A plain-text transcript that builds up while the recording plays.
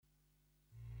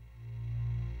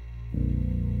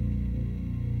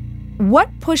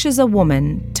What pushes a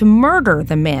woman to murder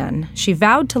the man she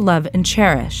vowed to love and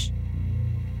cherish?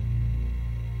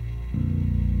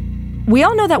 We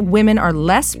all know that women are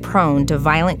less prone to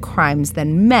violent crimes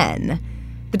than men.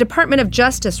 The Department of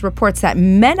Justice reports that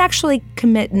men actually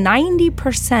commit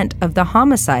 90% of the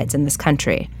homicides in this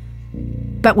country.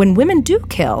 But when women do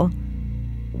kill,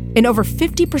 in over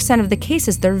 50% of the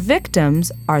cases, their victims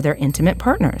are their intimate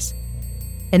partners.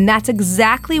 And that's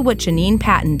exactly what Janene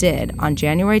Patton did on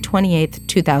January 28th,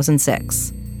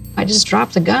 2006. I just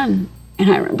dropped the gun,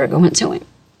 and I remember going to him.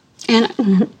 And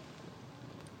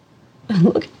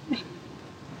look at me.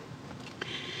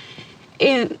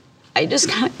 And I just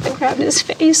kind of grabbed his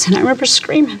face, and I remember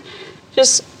screaming,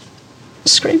 just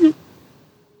screaming.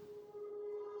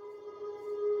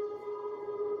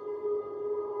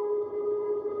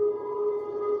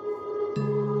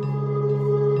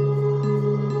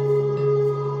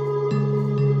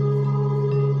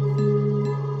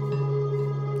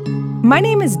 My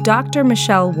name is Dr.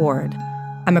 Michelle Ward.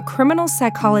 I'm a criminal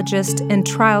psychologist and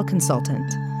trial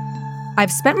consultant.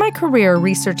 I've spent my career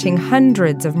researching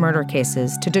hundreds of murder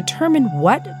cases to determine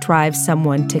what drives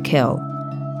someone to kill.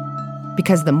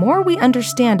 Because the more we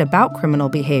understand about criminal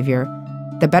behavior,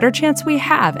 the better chance we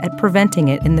have at preventing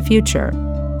it in the future.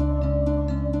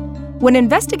 When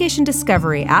Investigation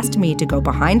Discovery asked me to go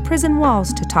behind prison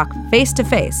walls to talk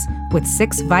face-to-face with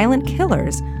 6 violent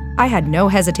killers, I had no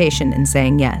hesitation in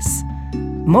saying yes.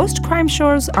 Most crime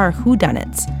shows are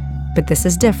whodunits, but this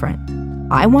is different.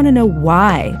 I want to know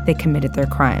why they committed their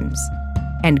crimes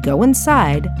and go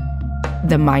inside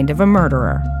the mind of a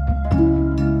murderer.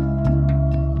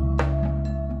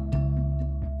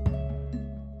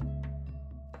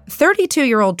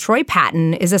 "32-year-old Troy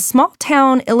Patton is a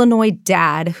small-town Illinois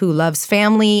dad who loves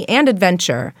family and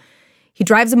adventure. He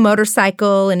drives a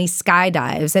motorcycle and he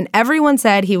skydives, and everyone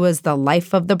said he was the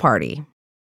life of the party."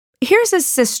 Here's his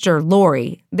sister,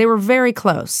 Lori. They were very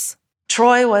close.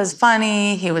 Troy was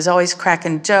funny. He was always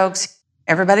cracking jokes.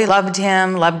 Everybody loved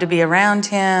him, loved to be around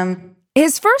him.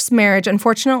 His first marriage,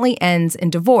 unfortunately, ends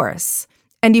in divorce,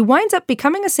 and he winds up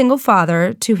becoming a single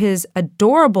father to his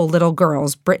adorable little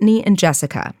girls, Brittany and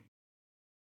Jessica.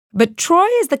 But Troy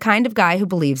is the kind of guy who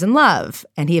believes in love,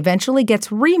 and he eventually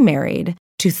gets remarried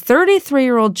to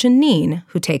 33-year-old Janene,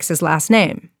 who takes his last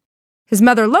name. His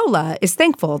mother, Lola, is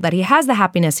thankful that he has the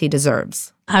happiness he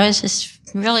deserves. I was just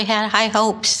really had high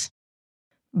hopes.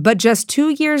 But just 2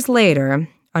 years later,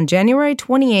 on January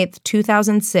 28th,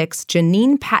 2006,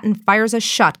 Janene Patton fires a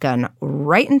shotgun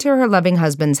right into her loving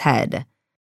husband's head.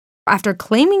 After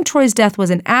claiming Troy's death was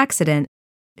an accident,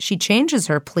 she changes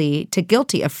her plea to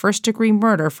guilty of first-degree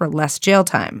murder for less jail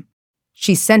time.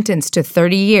 She's sentenced to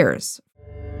 30 years.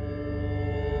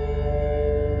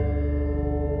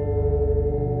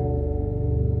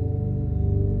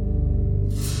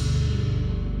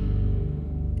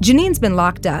 Janene's been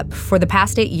locked up for the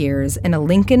past 8 years in a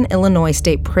Lincoln, Illinois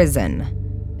state prison,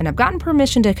 and I've gotten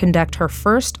permission to conduct her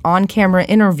first on-camera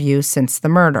interview since the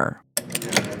murder.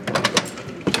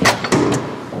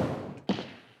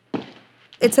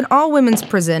 It's an all-women's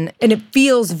prison, and it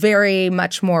feels very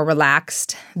much more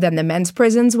relaxed than the men's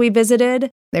prisons we visited.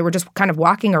 They were just kind of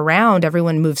walking around.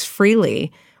 Everyone moves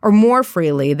freely, or more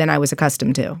freely than I was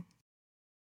accustomed to.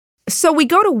 So we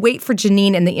go to wait for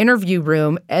Janene in the interview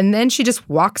room, and then she just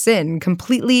walks in,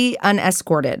 completely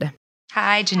unescorted.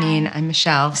 Hi, Janene. I'm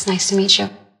Michelle. It's nice to meet you.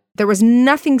 There was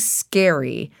nothing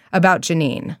scary about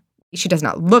Janene. She does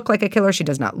not look like a killer. She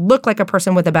does not look like a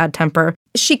person with a bad temper.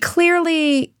 She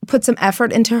clearly put some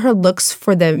effort into her looks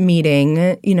for the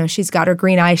meeting. You know, she's got her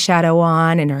green eyeshadow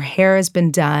on, and her hair has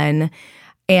been done.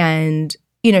 And,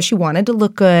 you know, she wanted to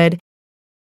look good.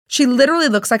 She literally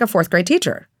looks like a 4th grade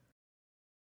teacher.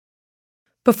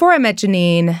 Before I met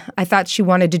Janene, I thought she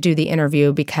wanted to do the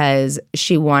interview because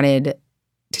she wanted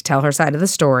to tell her side of the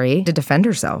story, to defend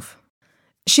herself.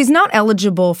 She's not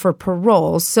eligible for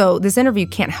parole, so this interview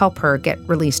can't help her get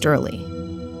released early.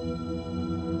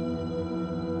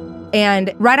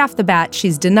 And right off the bat,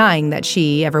 she's denying that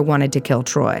she ever wanted to kill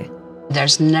Troy.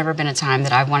 There's never been a time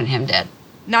that I wanted him dead.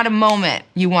 Not a moment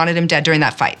you wanted him dead during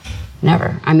that fight?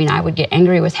 Never. I mean, I would get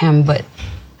angry with him, but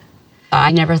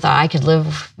I never thought I could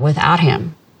live without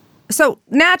him. So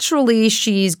naturally,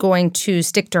 she's going to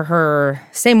stick to her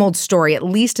same old story, at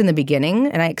least in the beginning,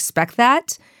 and I expect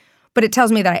that. But it tells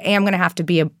me that I am going to have to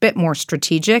be a bit more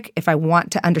strategic if I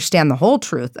want to understand the whole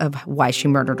truth of why she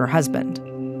murdered her husband.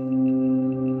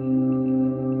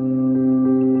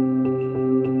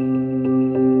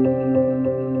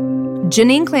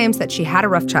 Janene claims that she had a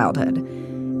rough childhood,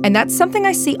 and that's something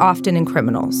I see often in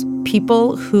criminals.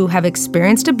 People who have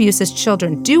experienced abuse as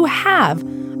children do have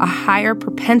a higher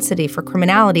propensity for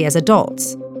criminality as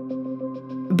adults.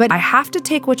 But I have to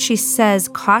take what she says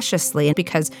cautiously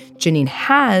because Janene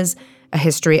has a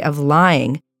history of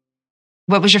lying.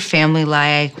 What was your family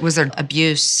like? Was there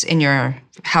abuse in your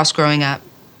house growing up?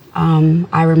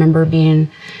 I remember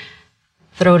being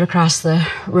thrown across the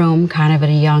room kind of at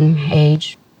a young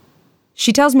age.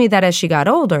 She tells me that as she got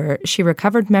older, she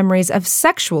recovered memories of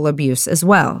sexual abuse as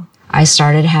well. I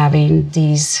started having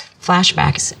these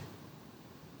flashbacks.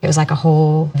 It was like a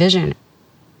whole vision.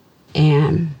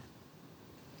 And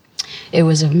it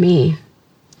was of me,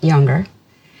 younger,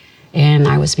 and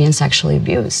I was being sexually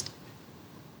abused.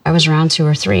 I was around 2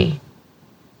 or 3.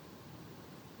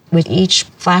 With each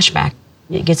flashback,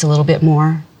 it gets a little bit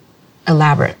more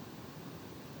elaborate.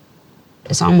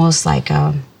 It's almost like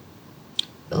a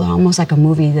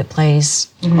movie that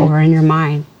plays over in your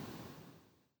mind.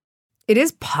 It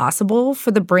is possible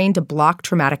for the brain to block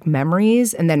traumatic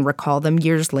memories and then recall them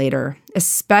years later,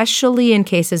 especially in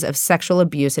cases of sexual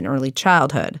abuse in early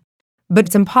childhood. But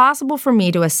it's impossible for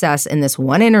me to assess in this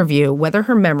one interview whether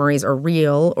her memories are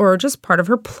real or just part of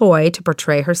her ploy to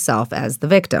portray herself as the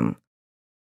victim.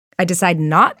 I decide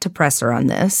not to press her on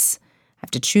this. I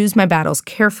have to choose my battles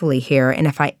carefully here, and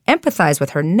if I empathize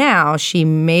with her now, she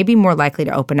may be more likely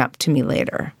to open up to me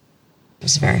later. It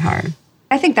was very hard.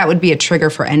 I think that would be a trigger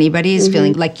for anybody, is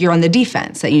feeling like you're on the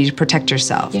defense, that you need to protect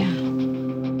yourself. Yeah.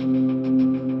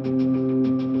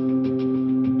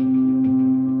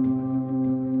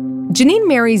 Janene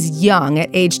marries young at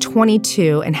age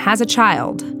 22 and has a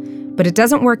child, but it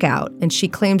doesn't work out, and she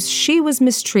claims she was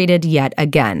mistreated yet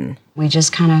again. We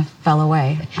just kind of fell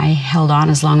away. I held on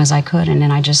as long as I could, and then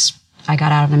I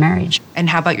got out of the marriage. And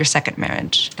how about your second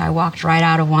marriage? I walked right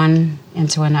out of one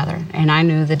into another, and I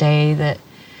knew the day that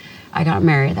I got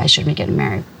married, I shouldn't be getting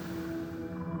married.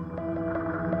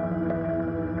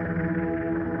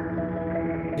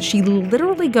 She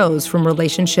literally goes from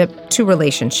relationship to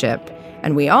relationship,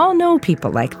 and we all know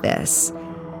people like this.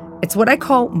 It's what I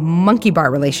call monkey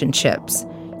bar relationships.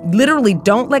 Literally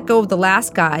don't let go of the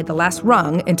last guy, the last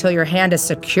rung, until your hand is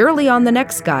securely on the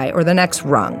next guy or the next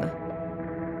rung.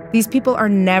 These people are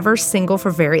never single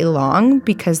for very long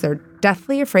because they're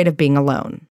deathly afraid of being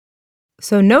alone.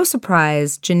 So no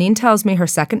surprise, Janene tells me her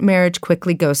second marriage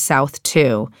quickly goes south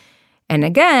too. And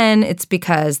again, it's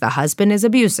because the husband is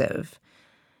abusive.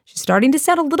 She's starting to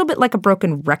sound a little bit like a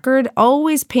broken record,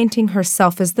 always painting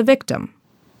herself as the victim.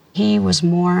 He was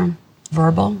more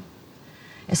verbal.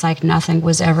 It's like nothing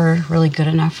was ever really good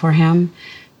enough for him.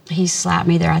 He slapped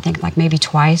me there, I think, like maybe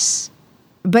twice.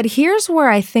 But here's where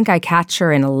I think I catch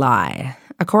her in a lie.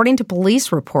 According to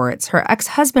police reports, her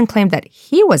ex-husband claimed that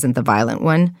he wasn't the violent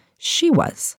one. She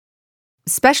was.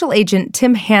 Special Agent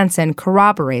Tim Hansen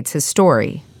corroborates his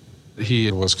story.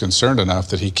 He was concerned enough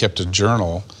that he kept a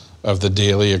journal of the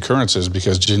daily occurrences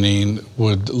because Janene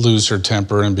would lose her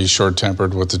temper and be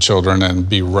short-tempered with the children and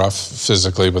be rough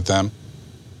physically with them.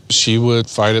 She would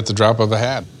fight at the drop of a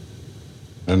hat.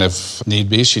 And if need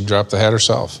be, she'd drop the hat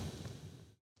herself.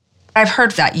 I've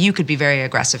heard that you could be very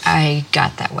aggressive. I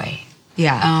got that way.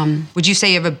 Yeah. Would you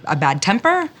say you have a bad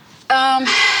temper?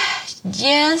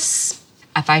 Yes.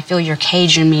 If I feel you're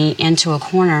caging me into a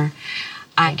corner,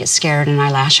 I get scared and I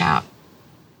lash out.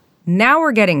 Now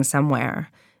we're getting somewhere.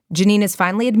 Janene is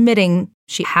finally admitting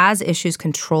she has issues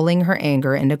controlling her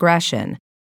anger and aggression.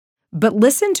 But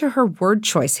listen to her word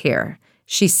choice here.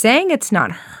 She's saying it's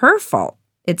not her fault,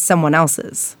 it's someone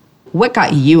else's. What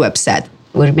got you upset?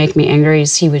 What would make me angry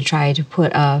is he would try to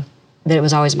put that it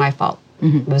was always my fault.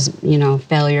 It was,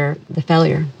 failure, the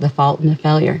fault and the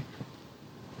failure.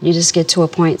 You just get to a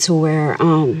point to where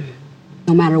no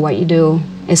matter what you do,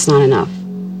 it's not enough.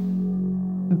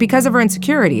 Because of her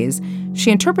insecurities, she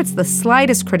interprets the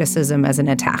slightest criticism as an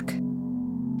attack.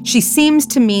 She seems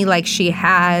to me like she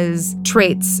has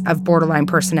traits of borderline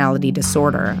personality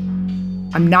disorder.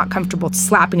 I'm not comfortable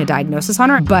slapping a diagnosis on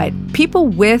her, but people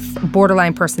with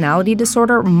borderline personality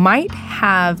disorder might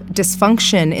have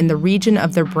dysfunction in the region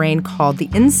of their brain called the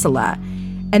insula.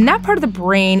 And that part of the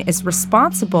brain is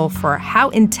responsible for how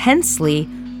intensely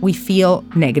we feel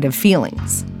negative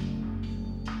feelings.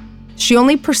 She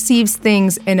only perceives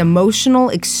things in emotional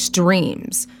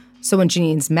extremes. So when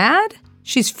Janene's mad,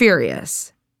 she's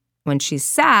furious. When she's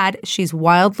sad, she's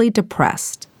wildly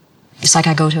depressed. It's like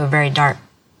I go to a very dark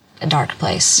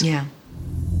place. Yeah.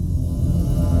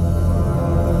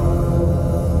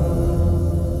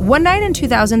 One night in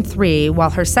 2003, while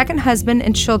her second husband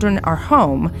and children are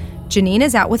home, Janene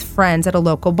is out with friends at a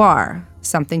local bar,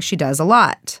 something she does a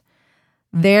lot.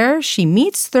 There, she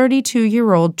meets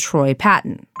 32-year-old Troy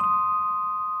Patton.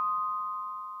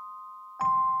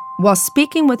 While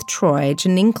speaking with Troy,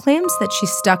 Janene claims that she's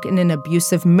stuck in an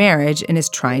abusive marriage and is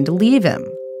trying to leave him.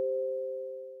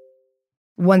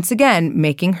 Once again,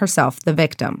 making herself the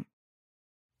victim.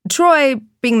 Troy,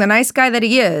 being the nice guy that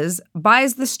he is,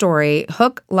 buys the story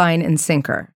hook, line, and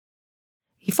sinker.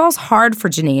 He falls hard for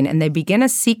Janene, and they begin a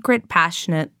secret,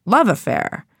 passionate love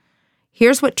affair.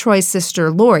 Here's what Troy's sister,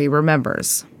 Lori,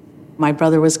 remembers. My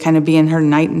brother was kind of being her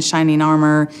knight in shining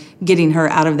armor, getting her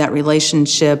out of that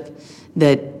relationship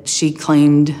that she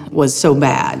claimed was so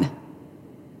bad.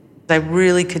 I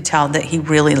really could tell that he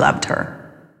really loved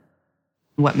her.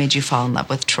 What made you fall in love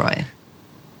with Troy?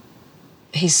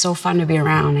 He's so fun to be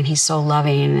around, and he's so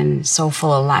loving and so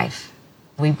full of life.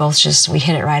 We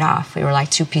hit it right off. We were like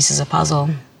two pieces of puzzle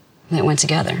that went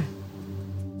together.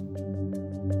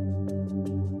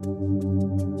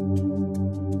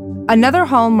 Another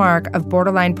hallmark of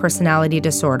borderline personality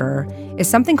disorder is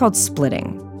something called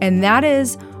splitting. And that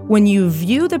is when you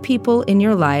view the people in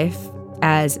your life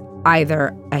as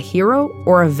either a hero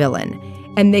or a villain.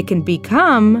 And they can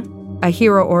become a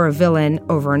hero or a villain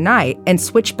overnight and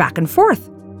switch back and forth.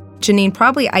 Janene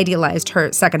probably idealized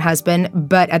her second husband,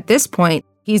 but at this point,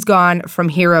 he's gone from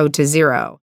hero to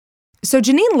zero. So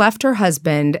Janene left her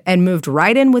husband and moved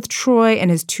right in with Troy and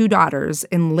his two daughters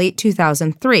in late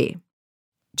 2003.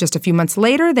 Just a few months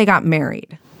later, they got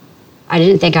married. I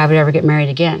didn't think I would ever get married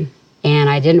again. And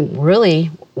I didn't really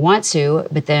want to,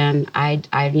 but then I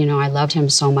loved him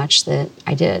so much that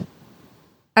I did.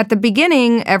 At the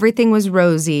beginning, everything was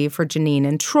rosy for Janene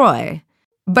and Troy,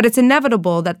 but it's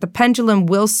inevitable that the pendulum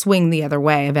will swing the other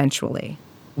way eventually.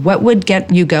 What would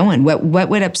get you going? What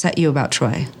would upset you about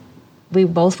Troy? We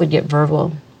both would get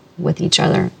verbal with each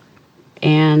other,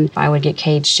 and if I would get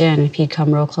caged in, if he'd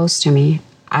come real close to me,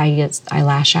 I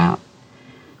lash out.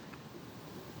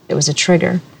 It was a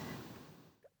trigger.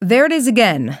 There it is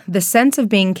again, the sense of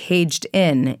being caged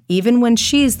in, even when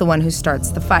she's the one who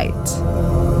starts the fight.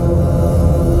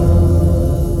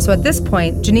 So at this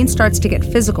point, Janene starts to get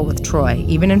physical with Troy,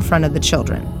 even in front of the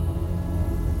children.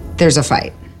 There's a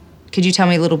fight. Could you tell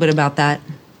me a little bit about that?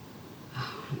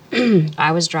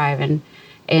 I was driving,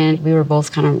 and we were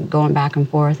both kind of going back and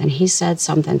forth, and he said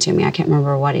something to me. I can't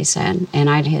remember what he said, and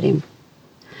I'd hit him.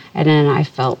 And then I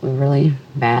felt really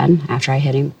bad after I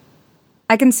hit him.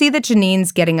 I can see that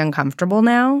Janene's getting uncomfortable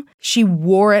now. She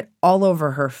wore it all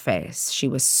over her face. She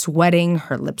was sweating,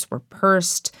 her lips were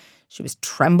pursed, she was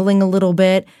trembling a little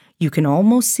bit. You can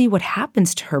almost see what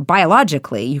happens to her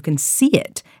biologically. You can see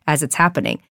it as it's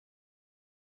happening.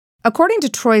 According to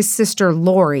Troy's sister,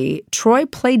 Lori, Troy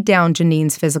played down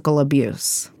Janene's physical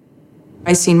abuse.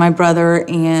 I seen my brother,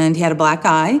 and he had a black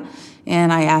eye,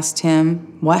 and I asked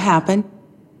him what happened.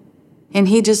 And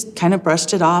he just kind of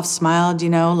brushed it off, smiled,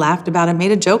 laughed about it,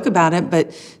 made a joke about it,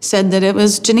 but said that it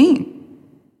was Janene.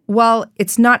 While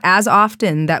it's not as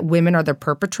often that women are the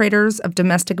perpetrators of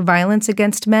domestic violence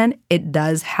against men, it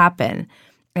does happen.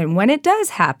 And when it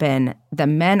does happen, the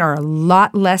men are a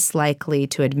lot less likely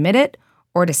to admit it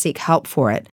or to seek help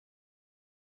for it.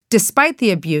 Despite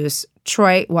the abuse,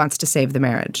 Troy wants to save the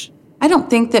marriage. I don't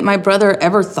think that my brother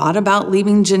ever thought about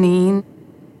leaving Janene.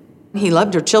 He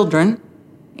loved her children,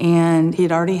 and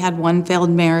he'd already had one failed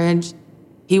marriage.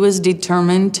 He was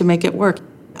determined to make it work.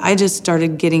 I just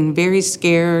started getting very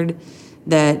scared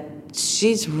that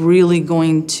she's really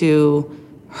going to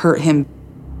hurt him.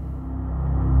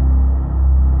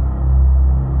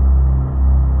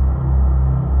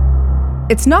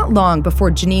 It's not long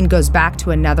before Janene goes back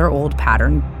to another old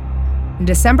pattern. In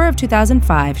December of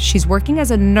 2005, she's working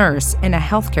as a nurse in a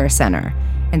healthcare center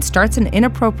and starts an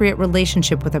inappropriate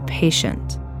relationship with a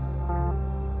patient.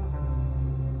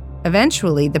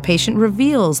 Eventually, the patient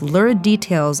reveals lurid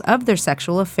details of their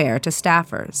sexual affair to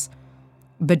staffers.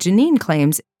 But Janene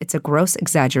claims it's a gross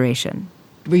exaggeration.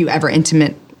 Were you ever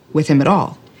intimate with him at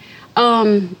all?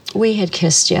 We had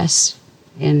kissed, yes.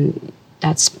 And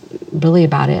that's really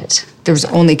about it. There was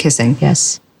only kissing?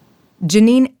 Yes.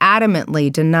 Janene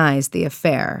adamantly denies the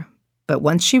affair. But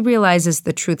once she realizes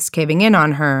the truth's caving in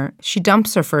on her, she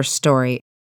dumps her first story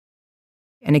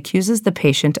and accuses the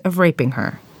patient of raping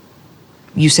her.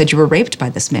 You said you were raped by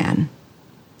this man.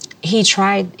 He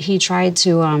tried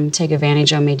to take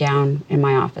advantage of me down in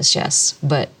my office, yes.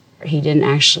 But he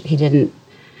didn't,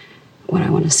 what I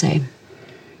want to say.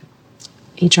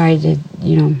 He tried to,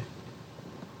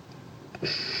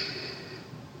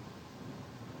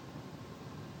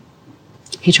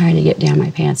 he tried to get down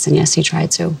my pants, and yes, he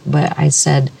tried to. But I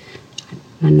said,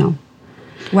 no.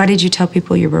 Why did you tell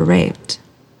people you were raped?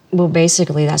 Well,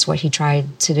 basically, that's what he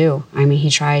tried to do. I mean, he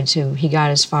got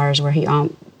as far as where he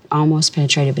almost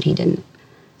penetrated, but he didn't.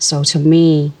 So to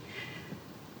me,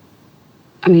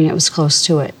 it was close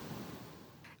to it.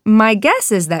 My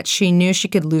guess is that she knew she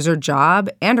could lose her job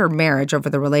and her marriage over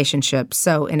the relationship,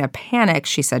 so in a panic,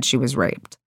 she said she was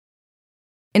raped.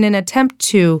 In an attempt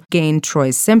to gain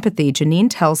Troy's sympathy, Janene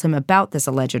tells him about this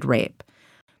alleged rape.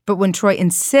 But when Troy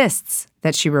insists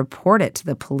that she report it to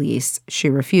the police, she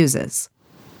refuses.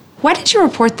 Why did you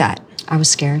report that? I was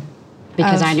scared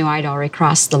because I knew I'd already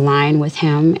crossed the line with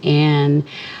him, and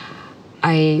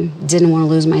I didn't want to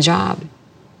lose my job.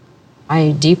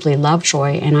 I deeply loved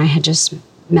Troy, and I had just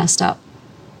messed up.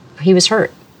 He was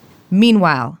hurt.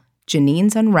 Meanwhile,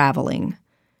 Janene's unraveling.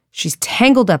 She's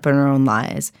tangled up in her own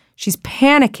lies. She's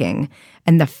panicking,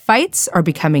 and the fights are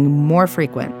becoming more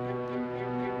frequent.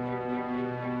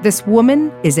 This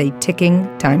woman is a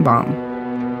ticking time bomb.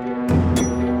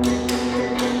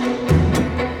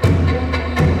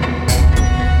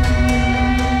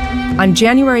 On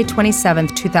January 27,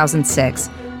 2006,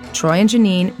 Troy and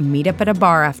Janene meet up at a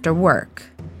bar after work.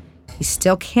 He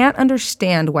still can't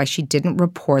understand why she didn't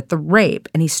report the rape,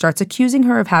 and he starts accusing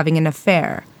her of having an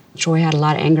affair. Troy had a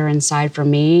lot of anger inside for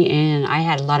me, and I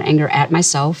had a lot of anger at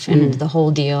myself and the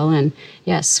whole deal. And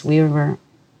yes, it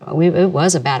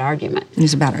was a bad argument. It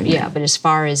was a bad argument. Yeah, but as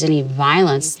far as any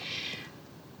violence...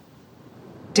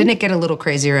 Didn't it get a little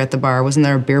crazier at the bar? Wasn't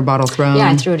there a beer bottle thrown? Yeah,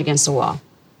 I threw it against the wall.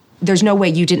 There's no way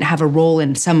you didn't have a role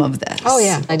in some of this. Oh,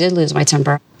 yeah, I did lose my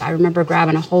temper. I remember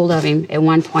grabbing a hold of him at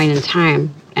one point in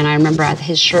time, and I remember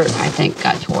his shirt, I think,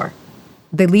 got tore.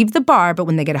 They leave the bar, but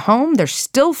when they get home, they're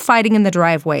still fighting in the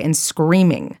driveway and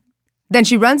screaming. Then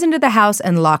she runs into the house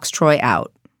and locks Troy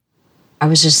out. I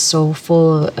was just so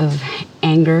full of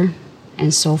anger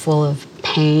and so full of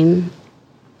pain.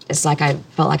 It's like I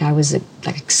felt like I was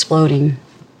like exploding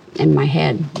in my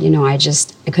head. You know, I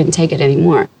couldn't take it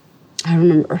anymore. I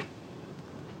remember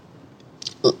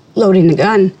loading the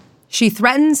gun. She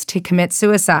threatens to commit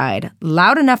suicide,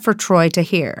 loud enough for Troy to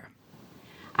hear.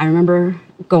 I remember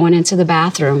going into the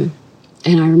bathroom,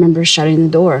 and I remember shutting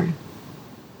the door.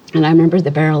 And I remember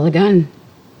the barrel of the gun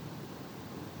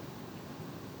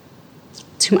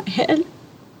to my head.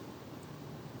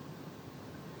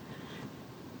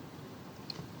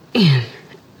 And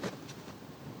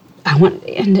I wanted to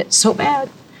end it so bad.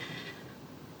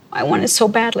 I wanted so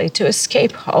badly to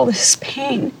escape all this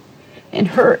pain and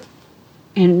hurt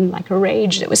and like a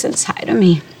rage that was inside of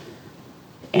me.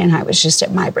 And I was just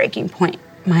at my breaking point,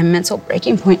 my mental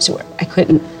breaking point, to where I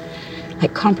couldn't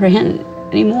comprehend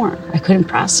anymore. I couldn't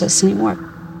process anymore.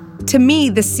 To me,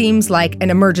 this seems like an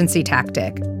emergency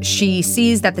tactic. She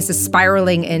sees that this is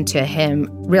spiraling into him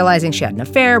realizing she had an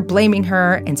affair, blaming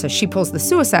her, and so she pulls the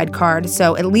suicide card,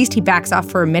 so at least he backs off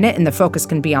for a minute and the focus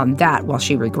can be on that while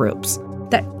she regroups.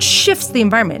 That shifts the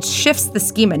environment, shifts the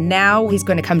schema. Now he's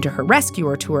going to come to her rescue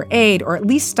or to her aid, or at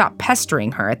least stop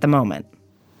pestering her at the moment.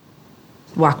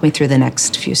 Walk me through the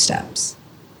next few steps.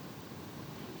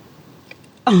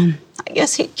 I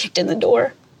guess he kicked in the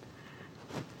door.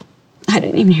 I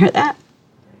didn't even hear that.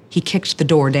 He kicked the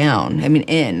door down. I mean,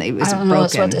 in. It was I don't broken. know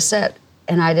that's what they said,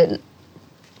 and I didn't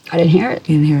hear it.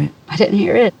 You didn't hear it? I didn't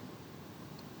hear it.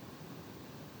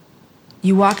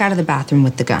 You walk out of the bathroom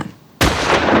with the gun.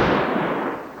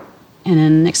 And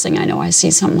then the next thing I know, I see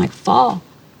something like fall.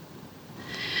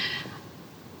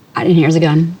 I didn't hear the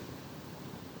gun.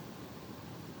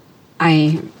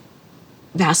 I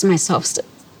asked myself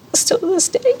still to this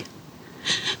day,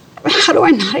 how do I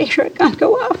not hear a gun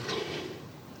go off?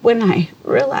 When I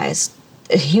realized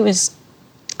that he was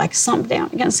like slumped down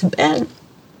against the bed,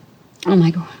 I'm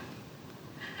like,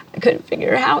 I couldn't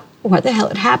figure out what the hell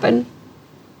had happened.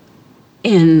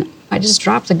 And I just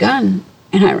dropped the gun,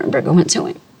 and I remember going to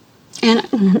him. And I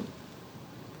remember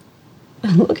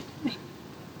looking at me.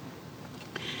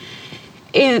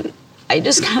 And I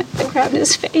just kind of grabbed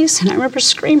his face, and I remember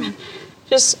screaming,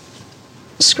 just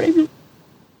screaming.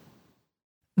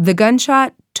 The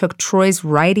gunshot took Troy's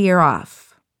right ear off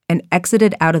and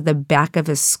exited out of the back of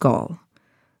his skull.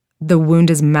 The wound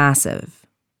is massive.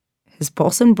 His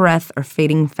pulse and breath are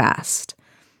fading fast.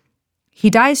 He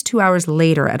dies 2 hours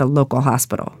later at a local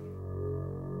hospital.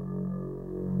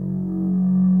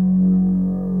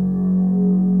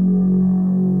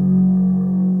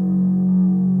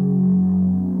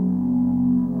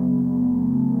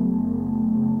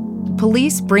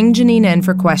 Police bring Janene in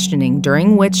for questioning,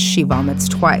 during which she vomits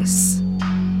twice.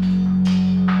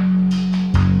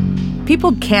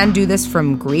 People can do this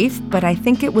from grief, but I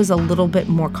think it was a little bit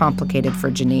more complicated for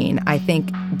Janene. I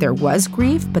think there was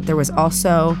grief, but there was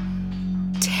also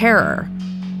terror.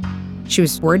 She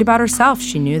was worried about herself.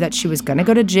 She knew that she was going to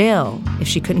go to jail if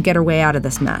she couldn't get her way out of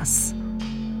this mess.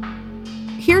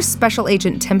 Here's Special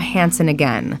Agent Tim Hansen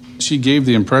again. She gave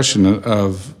the impression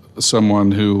of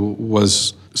someone who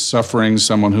was suffering,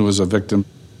 someone who was a victim.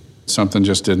 Something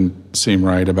just didn't seem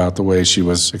right about the way she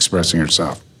was expressing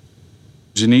herself.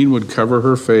 Janene would cover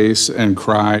her face and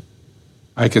cry.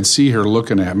 I could see her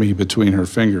looking at me between her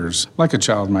fingers, like a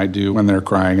child might do when they're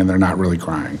crying and they're not really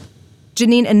crying.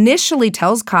 Janene initially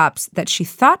tells cops that she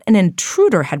thought an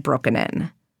intruder had broken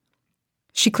in.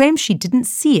 She claims she didn't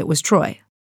see it was Troy.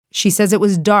 She says it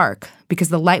was dark because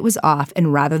the light was off,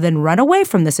 and rather than run away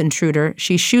from this intruder,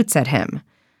 she shoots at him.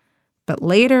 But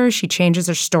later, she changes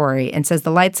her story and says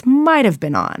the lights might have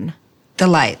been on. The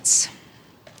lights.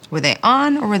 Were they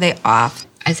on or were they off?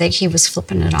 I think he was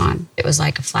flipping it on. It was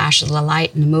like a flash of the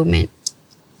light and the movement.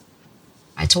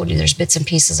 I told you there's bits and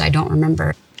pieces I don't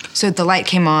remember. So the light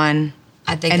came on,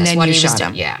 I think and that's then what you he was shot doing.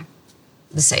 him. Yeah.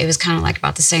 It was kind of like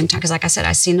about the same time, because like I said,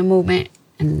 I seen the movement.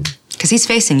 And because he's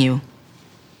facing you.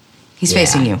 He's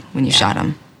facing you when you shot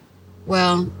him.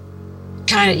 Well,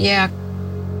 kind of, yeah.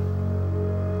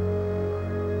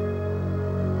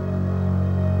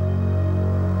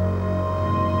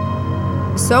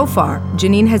 So far,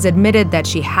 Janene has admitted that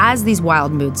she has these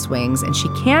wild mood swings and she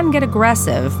can get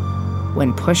aggressive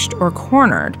when pushed or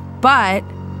cornered, but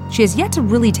she has yet to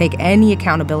really take any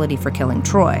accountability for killing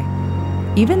Troy,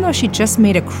 even though she just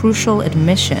made a crucial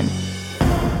admission.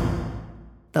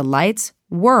 The lights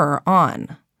were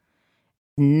on.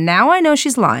 Now I know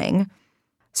she's lying,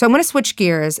 so I'm going to switch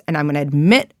gears and I'm going to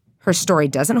admit her story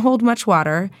doesn't hold much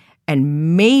water,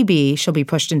 and maybe she'll be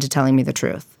pushed into telling me the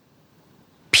truth.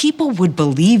 People would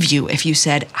believe you if you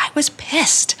said, I was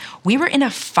pissed. We were in a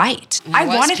fight. I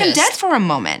wanted him dead for a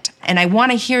moment, and I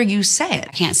want to hear you say it.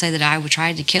 I can't say that I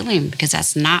tried to kill him, because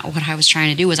that's not what I was trying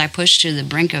to do. Was I pushed to the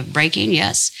brink of breaking?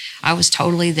 Yes, I was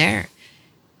totally there.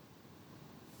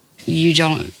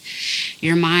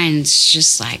 Your mind's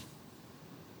just like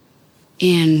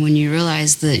in when you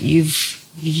realize that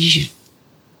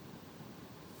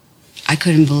I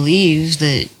couldn't believe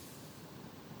that,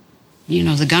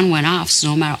 the gun went off, so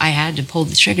no matter, I had to pull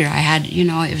the trigger.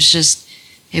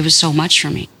 It was so much for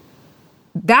me.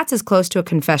 That's as close to a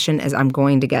confession as I'm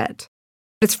going to get.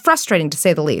 It's frustrating, to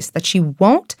say the least, that she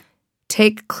won't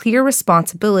take clear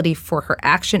responsibility for her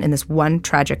action in this one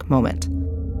tragic moment.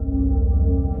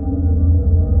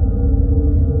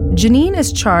 Janene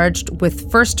is charged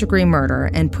with first-degree murder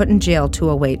and put in jail to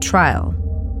await trial.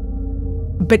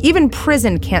 But even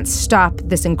prison can't stop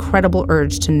this incredible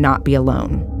urge to not be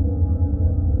alone.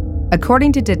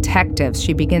 According to detectives,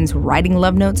 she begins writing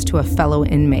love notes to a fellow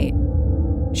inmate.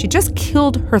 She just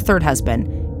killed her third husband,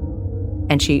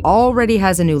 and she already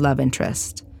has a new love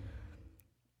interest.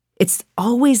 It's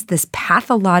always this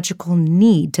pathological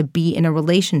need to be in a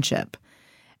relationship.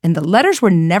 And the letters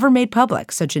were never made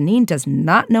public, so Janene does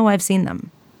not know I've seen them.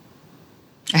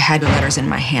 I had the letters in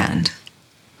my hand.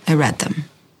 I read them.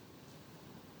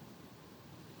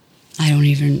 I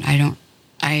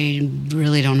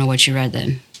really don't know what you read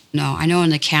then. No, I know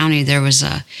in the county there was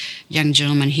a young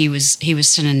gentleman. He was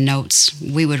sending notes.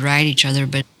 We would write each other,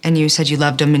 but... And you said you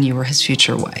loved him and you were his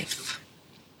future wife.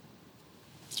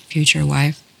 Future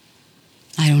wife?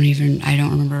 I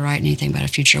don't remember writing anything about a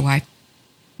future wife.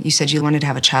 You said you wanted to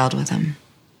have a child with him.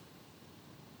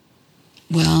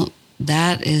 Well,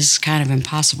 that is kind of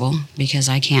impossible because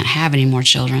I can't have any more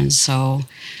children. So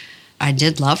I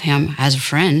did love him as a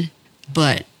friend,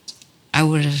 but I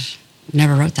would have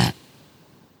never wrote that.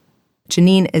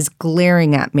 Janene is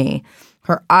glaring at me.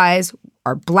 Her eyes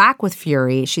are black with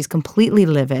fury. She's completely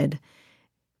livid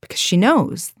because she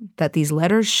knows that these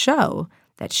letters show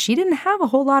that she didn't have a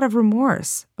whole lot of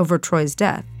remorse over Troy's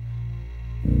death.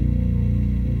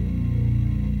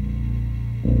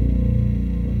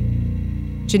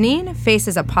 Janene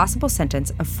faces a possible sentence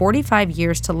of 45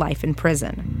 years to life in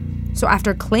prison. So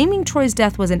after claiming Troy's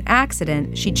death was an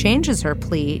accident, she changes her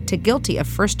plea to guilty of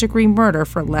first-degree murder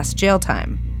for less jail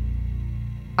time.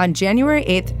 On January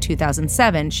 8th,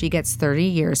 2007, she gets 30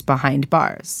 years behind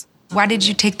bars. Why did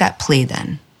you take that plea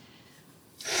then?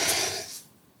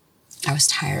 I was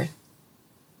tired.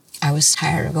 I was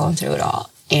tired of going through it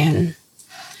all and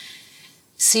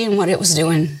seeing what it was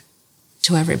doing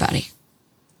to everybody.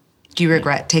 Do you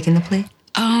regret taking the plea?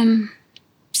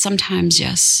 Sometimes,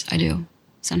 yes, I do.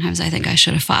 Sometimes I think I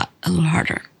should have fought a little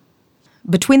harder.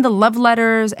 Between the love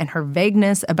letters and her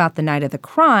vagueness about the night of the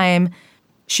crime,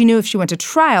 she knew if she went to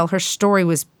trial, her story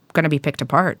was going to be picked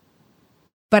apart.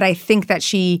 But I think that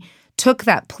she took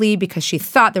that plea because she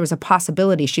thought there was a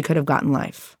possibility she could have gotten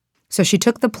life. So she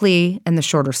took the plea and the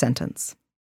shorter sentence.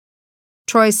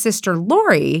 Troy's sister,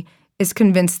 Lori, is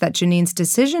convinced that Janene's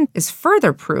decision is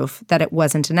further proof that it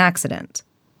wasn't an accident.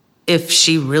 If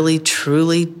she really,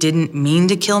 truly didn't mean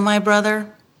to kill my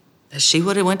brother, she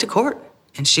would have went to court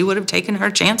and she would have taken her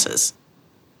chances.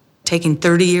 Taking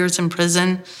 30 years in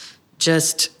prison,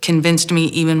 just convinced me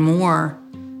even more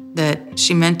that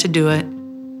she meant to do it.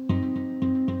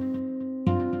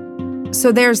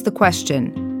 So there's the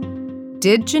question.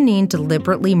 Did Janene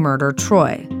deliberately murder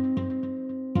Troy?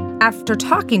 After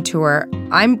talking to her,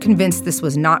 I'm convinced this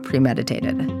was not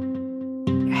premeditated.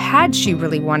 Had she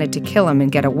really wanted to kill him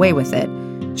and get away with it,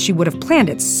 she would have planned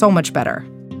it so much better.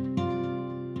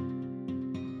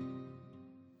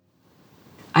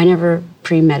 I never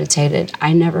premeditated.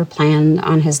 I never planned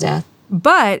on his death.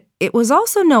 But it was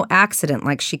also no accident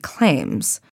like she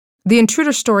claims. The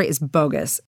intruder story is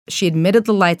bogus. She admitted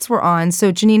the lights were on,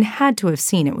 so Janene had to have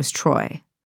seen it was Troy.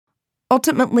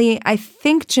 Ultimately, I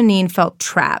think Janene felt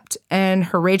trapped, and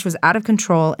her rage was out of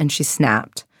control, and she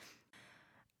snapped.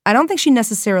 I don't think she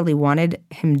necessarily wanted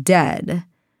him dead,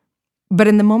 but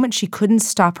in the moment, she couldn't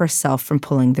stop herself from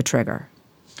pulling the trigger.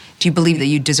 Do you believe that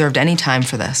you deserved any time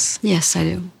for this? Yes, I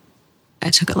do. I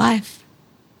took a life.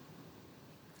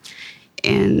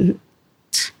 And,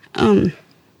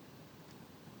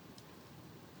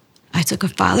 I took a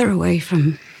father away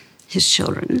from his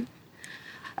children,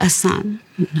 a son,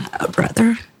 a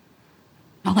brother.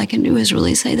 All I can do is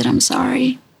really say that I'm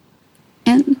sorry.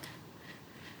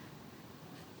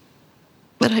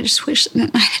 But I just wish that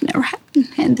it had never happened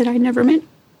and that I never meant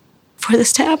for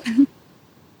this to happen.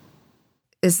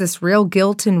 Is this real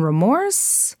guilt and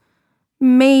remorse?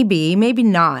 Maybe, maybe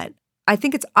not. I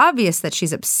think it's obvious that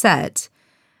she's upset,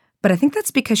 but I think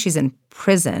that's because she's in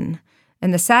prison,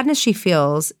 and the sadness she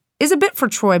feels is a bit for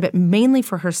Troy, but mainly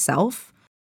for herself.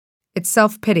 It's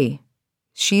self-pity.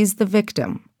 She's the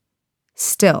victim.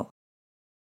 Still.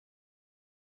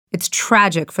 It's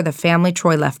tragic for the family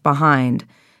Troy left behind,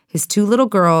 his 2 little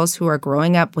girls who are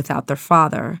growing up without their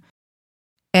father,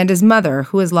 and his mother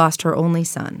who has lost her only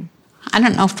son. I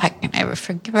don't know if I can ever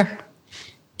forgive her.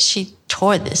 She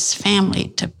tore this family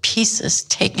to pieces,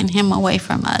 taking him away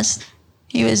from us.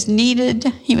 He was needed.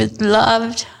 He was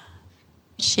loved.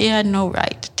 She had no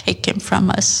right to take him from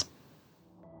us.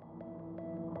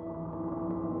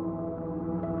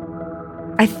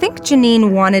 I think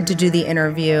Janene wanted to do the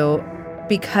interview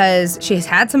because she's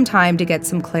had some time to get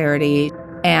some clarity,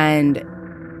 and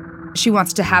she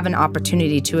wants to have an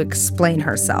opportunity to explain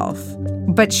herself.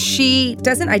 But she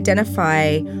doesn't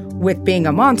identify with being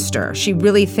a monster. She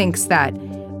really thinks that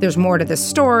there's more to the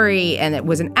story and it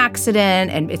was an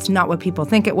accident and it's not what people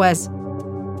think it was.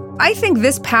 I think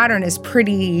this pattern is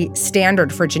pretty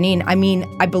standard for Janene. I mean,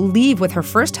 I believe with her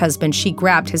first husband, she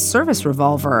grabbed his service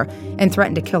revolver and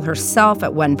threatened to kill herself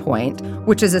at one point,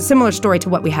 which is a similar story to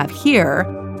what we have here.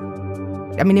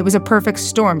 I mean, it was a perfect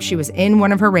storm. She was in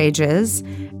one of her rages,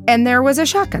 and there was a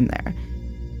shotgun there.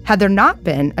 Had there not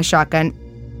been a shotgun,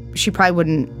 she probably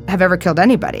wouldn't have ever killed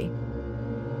anybody.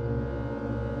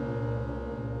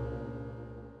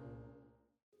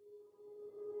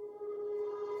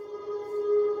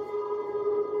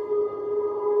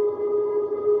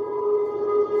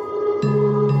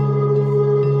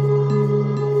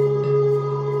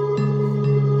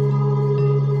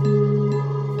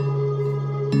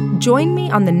 Join me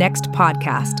on the next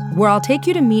podcast, where I'll take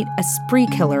you to meet a spree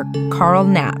killer, Carl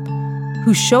Knapp,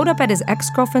 who showed up at his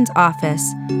ex-girlfriend's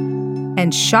office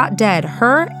and shot dead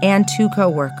her and 2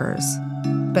 co-workers,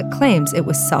 but claims it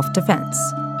was self-defense.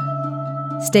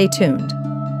 Stay tuned.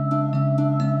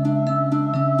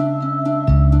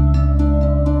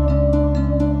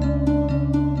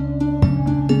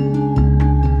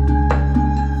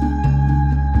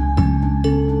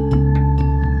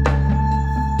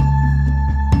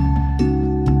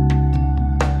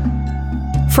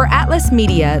 For Atlas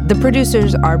Media, the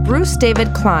producers are Bruce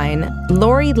David Klein,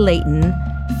 Lori Layton,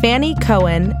 Fanny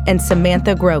Cohen, and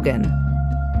Samantha Grogan.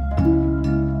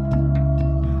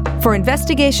 For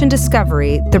Investigation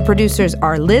Discovery, the producers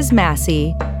are Liz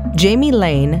Massey, Jamie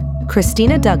Lane,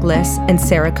 Christina Douglas, and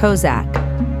Sarah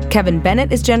Kozak. Kevin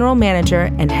Bennett is general manager,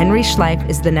 and Henry Schleif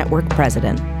is the network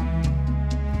president.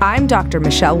 I'm Dr.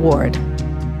 Michelle Ward.